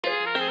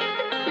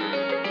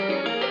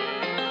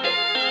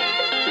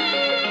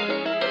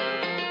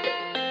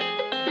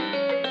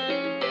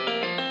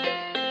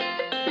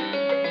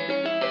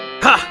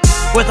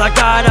Without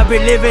God, I'd be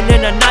living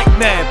in a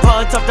nightmare.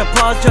 Punch after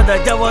punch, and the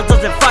devil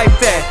doesn't fight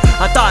fair.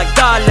 I thought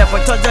God left,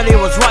 but turns out he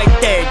was right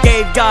there.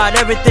 Gave God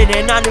everything,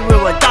 and I knew we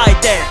would die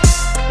there.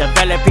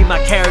 Developing my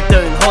character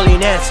in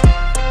holiness,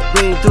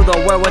 reading through the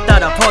word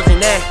without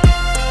opposing it.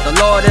 The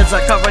Lord is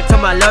a cover to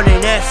my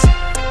loneliness.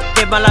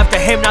 Gave my life to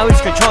Him, now He's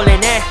controlling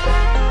it.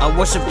 I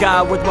worship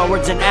God with my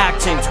words and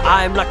actions.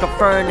 I am like a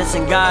furnace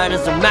and God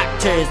is a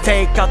matches.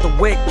 Take out the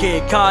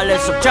wicked, call it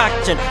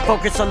subtraction.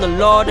 Focus on the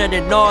Lord and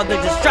ignore the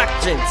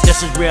distractions.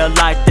 This is real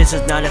life, this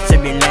is not a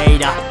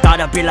simulator.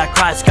 Gotta be like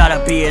Christ,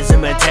 gotta be His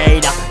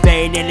imitator.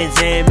 Made in His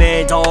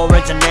image,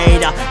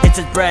 originator.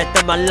 It's His breath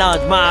in my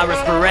lungs, my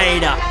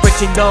respirator.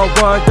 Preaching the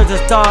word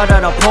doesn't start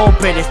at a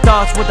pulpit. It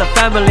starts with a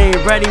family,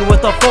 ready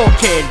with a full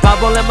kit.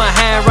 Bible in my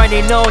hand,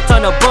 writing notes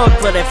on a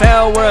booklet. If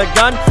hell were a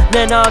gun,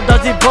 then I'm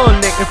dodgy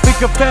bullet. If we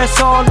confess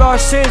all our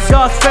sins,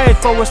 God's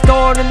faithful.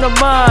 Restored in the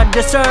mind,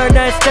 discerned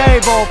and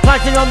stable.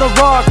 Planted on the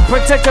rock,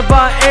 protected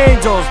by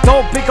angels.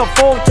 Don't be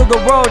conformed to the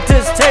world,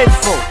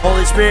 distasteful.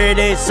 Holy Spirit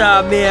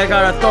inside me, I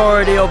got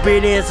authority.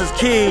 Obedience is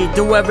key,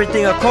 do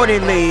everything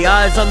accordingly.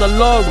 Eyes on the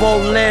Lord,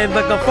 won't live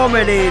in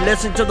conformity.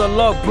 Listen to the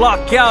Lord,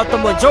 block out the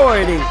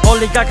majority.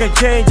 Only God can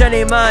change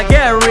any mind,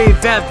 get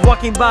revamped.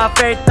 Walking by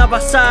faith, not by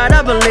sight,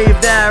 I believe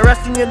that.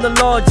 Resting in the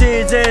Lord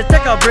Jesus,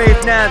 take a brief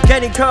nap.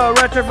 Getting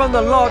correction from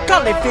the Lord,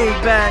 calling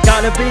feedback.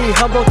 Gotta be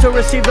humble to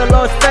receive the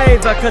Lord's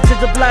favor. Cause He's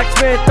the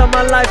blacksmith of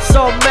my life,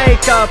 soul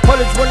maker.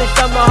 Polish when it's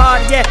on my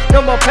heart, yeah,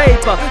 no more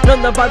paper.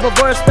 Learn the Bible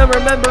verse, then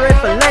remember it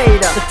for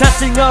later. The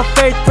testing of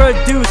faith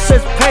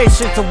produces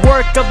patience. The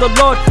work of the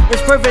Lord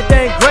is perfect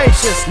and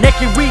gracious.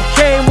 Naked we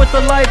came with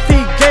the life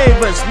He gave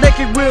us.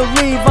 Naked we'll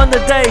leave on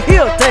the day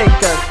He'll take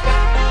us.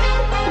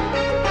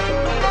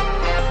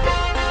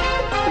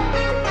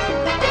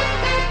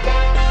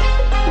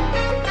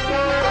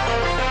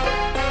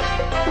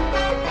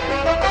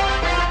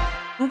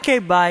 Okay,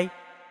 bye.